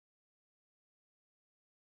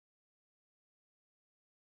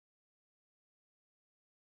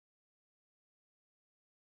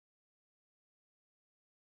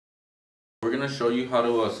going to show you how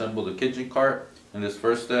to assemble the kitchen cart. In this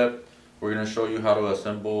first step, we're going to show you how to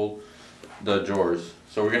assemble the drawers.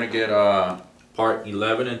 So we're going to get part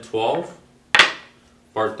 11 and 12,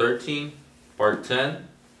 part 13, part 10,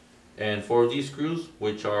 and 4 of these screws,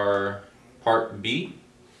 which are part B.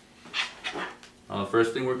 The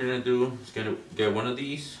first thing we're going to do is going to get one of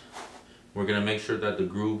these. We're going to make sure that the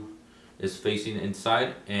groove is facing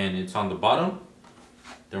inside and it's on the bottom.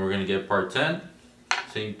 Then we're going to get part 10.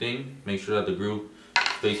 Same thing, make sure that the groove is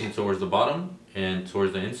facing towards the bottom and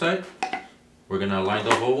towards the inside. We're going to align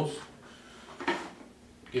the holes.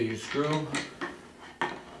 Get your screw,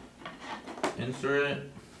 insert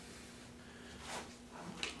it,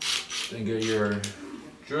 then get your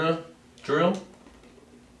drill.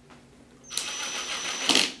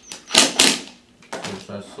 Push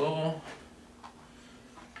that sole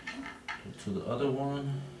to the other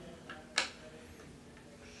one.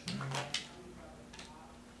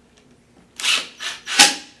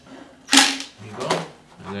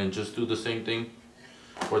 And then just do the same thing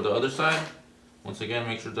for the other side. Once again,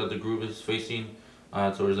 make sure that the groove is facing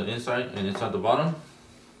towards the inside and it's at the bottom.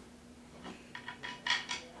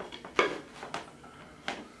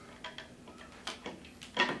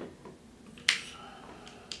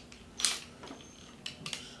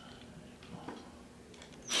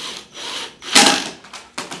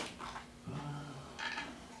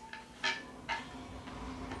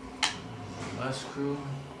 Last screw.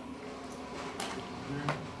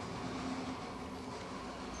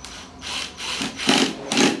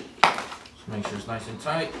 Make sure it's nice and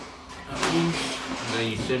tight, and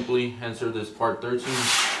then you simply insert this part 13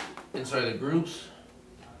 inside the grooves.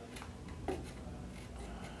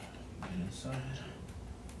 Get inside,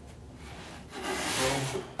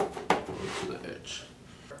 go to the edge.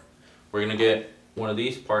 We're gonna get one of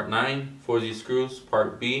these, part 9, 4 of these screws,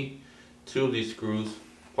 part B, 2 of these screws,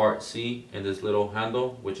 part C, and this little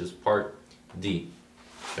handle, which is part D.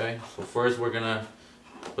 Okay, so first we're gonna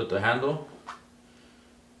put the handle.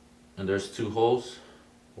 And there's 2 holes,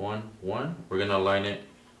 one. We're gonna align it,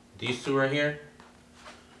 these 2 right here.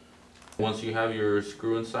 Once you have your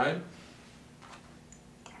screw inside,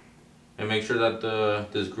 and make sure that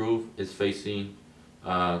this groove is facing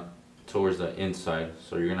towards the inside.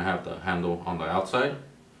 So you're gonna have the handle on the outside.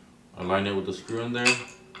 Align it with the screw in there. So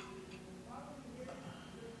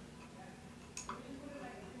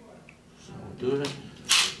we'll do it.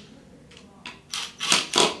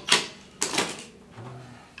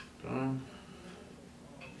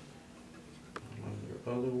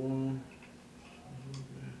 Other one.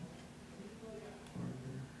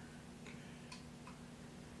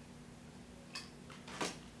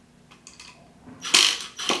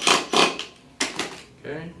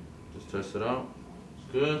 Okay, just test it out.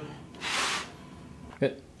 It's good.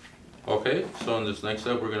 Okay, so in this next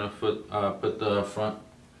step, we're gonna put the front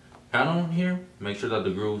panel here. Make sure that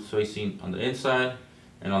the groove is facing on the inside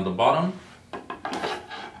and on the bottom.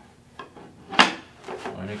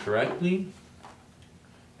 Line it correctly.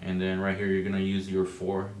 And then right here, you're gonna use your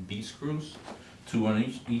 4 B screws, 2 on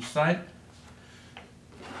each side.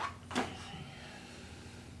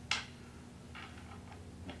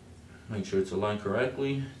 Make sure it's aligned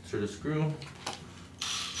correctly to the screw.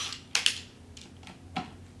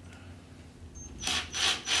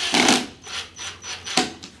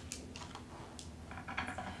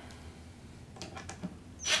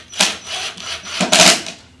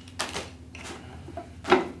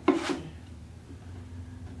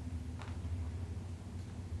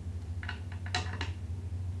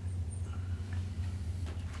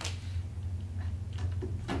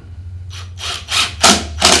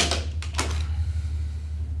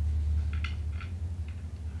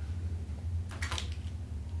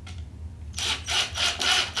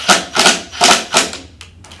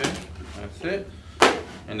 It,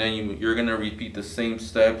 and then you're gonna repeat the same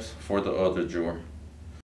steps for the other drawer.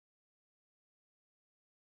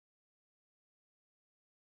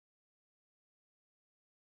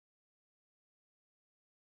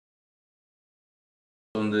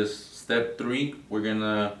 On this step 3, we're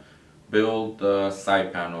gonna build the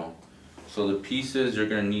side panel. So the pieces you're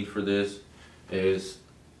gonna need for this is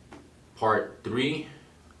part 3,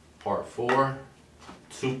 part 4,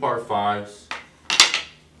 2 part 5s,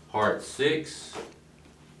 part 6,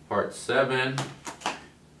 part 7,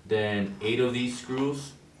 then 8 of these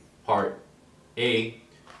screws, part A,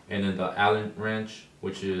 and then the Allen wrench,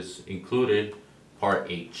 which is included,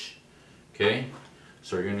 part H. Okay,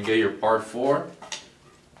 so you're gonna get your part 4,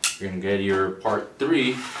 you're gonna get your part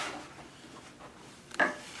 3,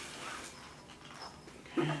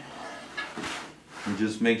 and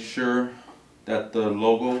just make sure that the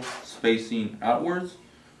logo is facing outwards.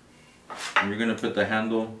 And you're going to put the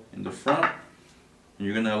handle in the front. And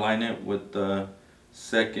you're going to align it with the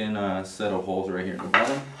second set of holes right here in the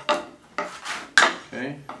bottom.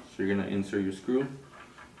 Okay, so you're going to insert your screw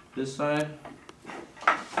this side.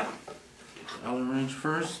 Get the Allen wrench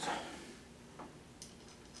first.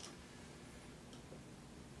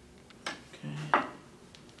 Okay.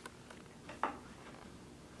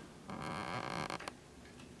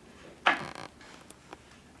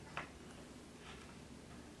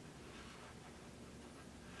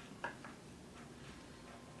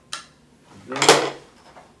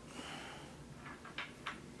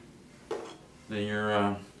 Then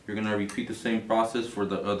you're gonna repeat the same process for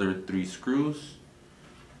the other 3 screws.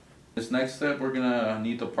 This next step, we're gonna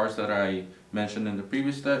need the parts that I mentioned in the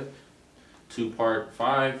previous step. 2 part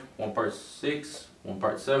 5, 1 part 6, 1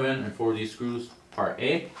 part 7, and 4 of these screws part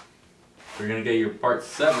A. You're gonna get your part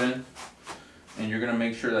 7, and you're gonna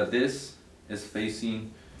make sure that this is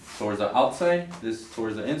facing towards the outside, this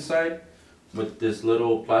towards the inside, with this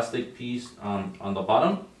little plastic piece on the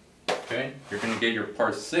bottom. Okay, you're gonna get your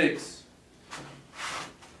part 6,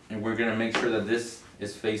 and we're gonna make sure that this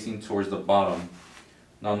is facing towards the bottom.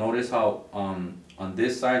 Now notice how on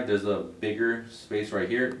this side there's a bigger space right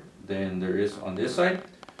here than there is on this side.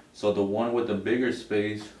 So the one with the bigger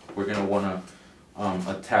space, we're gonna wanna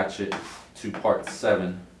attach it to part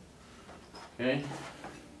 7. Okay.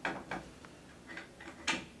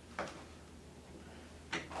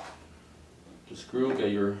 The screw,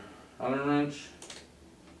 get your Allen wrench.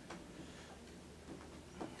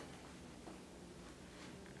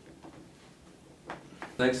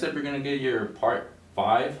 Next step, you're gonna get your part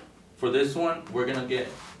 5. For this one, we're gonna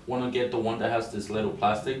wanna get the one that has this little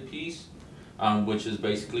plastic piece, which is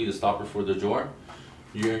basically the stopper for the drawer.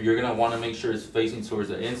 You're gonna wanna make sure it's facing towards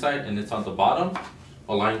the inside and it's on the bottom,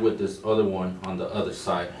 aligned with this other one on the other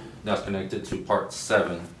side. That's connected to part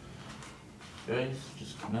 7. Okay, so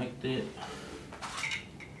just connect it.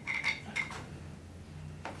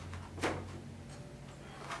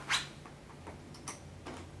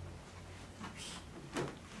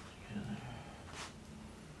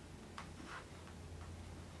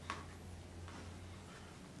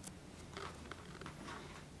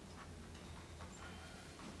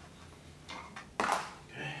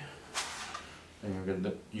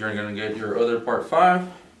 And you're gonna get your other part 5,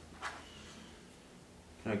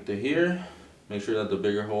 connect it here, make sure that the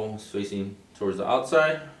bigger hole is facing towards the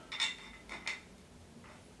outside.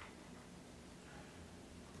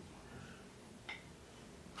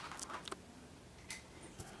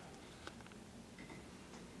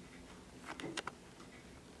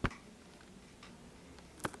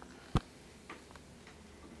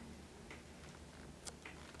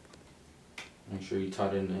 Make sure you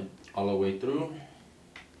tighten it all the way through.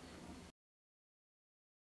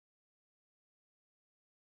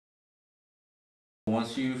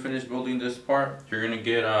 Once you finish building this part, you're gonna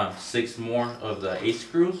get 6 more of the 8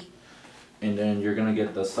 screws, and then you're gonna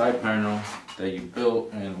get the side panel that you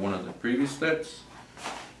built in one of the previous steps.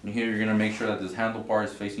 And here you're gonna make sure that this handlebar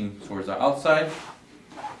is facing towards the outside,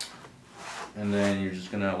 and then you're just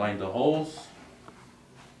gonna align the holes.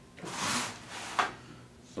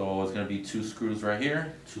 So it's gonna be 2 screws right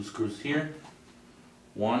here, 2 screws here,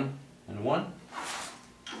 1 and 1.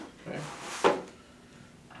 Okay.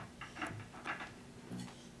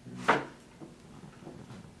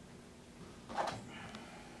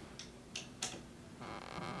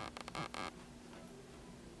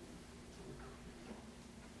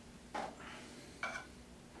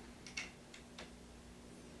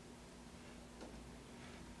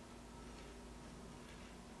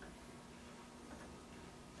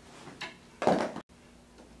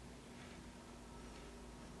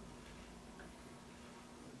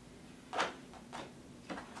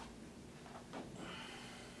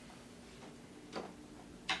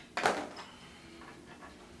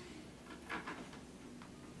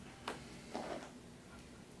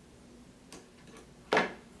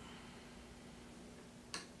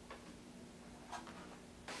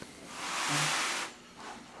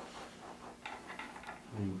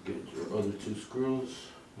 And get your other 2 screws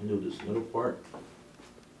and do this middle part.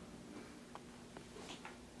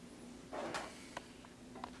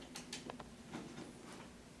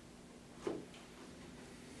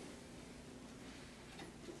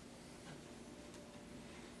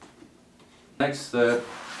 Next step,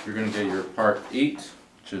 you're going to get your part 8,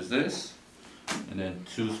 which is this, and then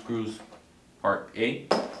 2 screws part A,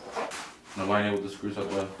 and align it with the screws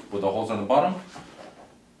with the holes on the bottom.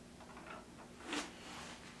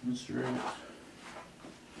 Insert.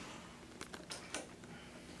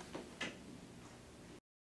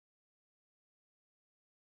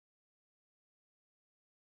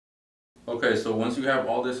 Okay, so once you have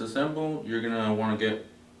all this assembled, you're gonna want to get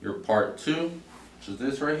your part 2, which is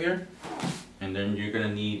this right here, and then you're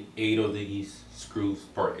gonna need 8 of these screws,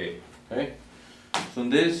 part A. Okay, so in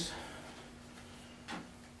this,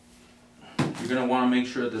 you're gonna want to make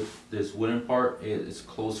sure that this wooden part is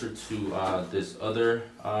closer to this other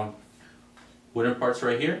wooden parts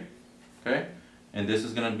right here. Okay, and this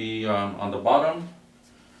is gonna be on the bottom,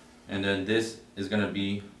 and then this is gonna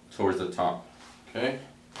be towards the top. Okay.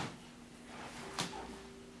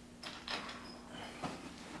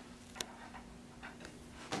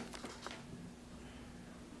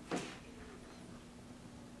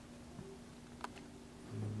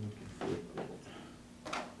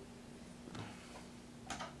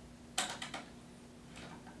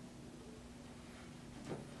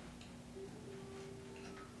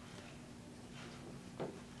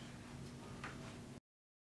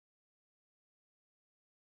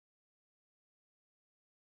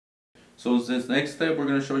 So this next step, we're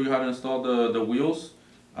going to show you how to install the wheels.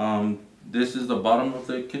 This is the bottom of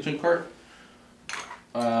the kitchen cart.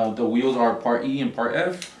 The wheels are part E and part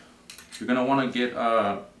F. You're going to want to get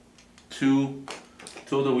two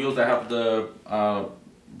of the wheels that have the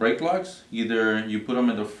brake locks. Either you put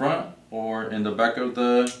them in the front or in the back of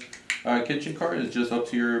the kitchen cart. It's just up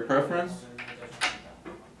to your preference.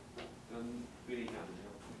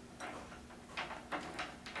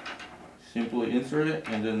 Simply insert it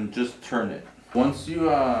and then just turn it. Once you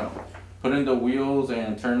put in the wheels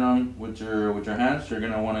and turn them with your hands, you're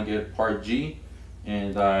gonna want to get part G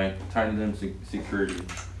and tighten them securely.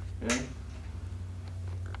 Okay.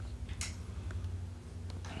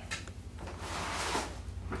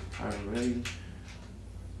 Ready.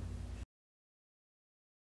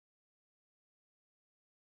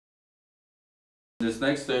 This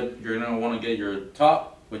next step, you're gonna want to get your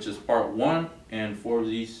top, which is part 1, and 4 of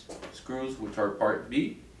these screws, which are part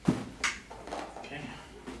B. Okay.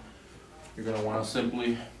 You're gonna want to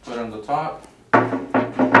simply put on the top.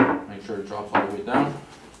 Make sure it drops all the way down.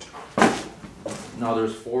 Now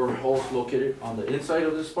there's 4 holes located on the inside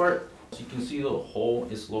of this part. So you can see the hole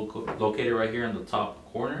is located right here in the top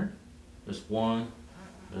corner. There's one,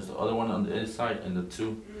 there's the other one on the inside, and the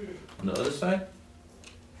 2 on the other side.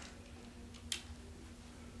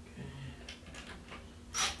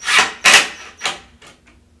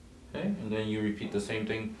 Okay, and then you repeat the same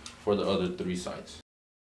thing for the other 3 sides.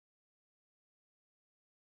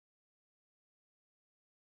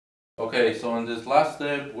 Okay, so in this last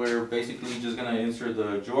step, we're basically just gonna insert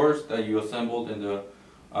the drawers that you assembled in the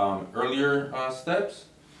earlier steps.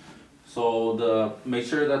 So make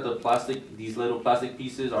sure that these little plastic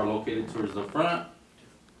pieces are located towards the front.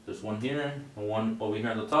 There's one here and one over here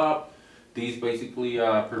on the top. These basically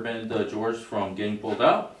prevent the drawers from getting pulled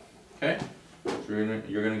out. Okay, so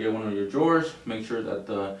you're gonna get one of your drawers. Make sure that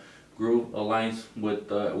the groove aligns with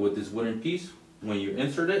this wooden piece when you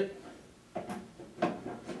insert it.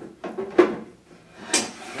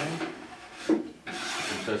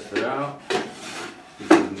 Test it out. See if it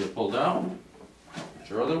can get pulled out. Get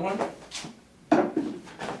your other one.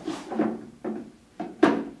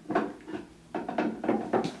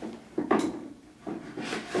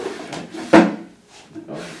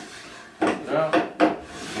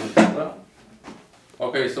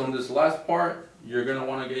 Okay, so in this last part, you're gonna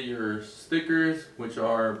want to get your stickers, which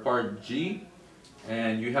are part G,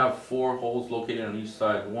 and you have 4 holes located on each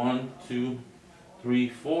side. 1, 2, 3,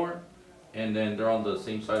 4. And then they're on the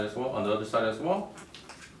same side as well, on the other side as well.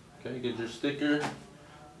 Okay, get your sticker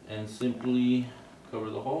and simply cover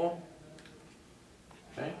the hole.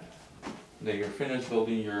 Okay, then you're finished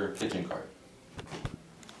building your kitchen cart.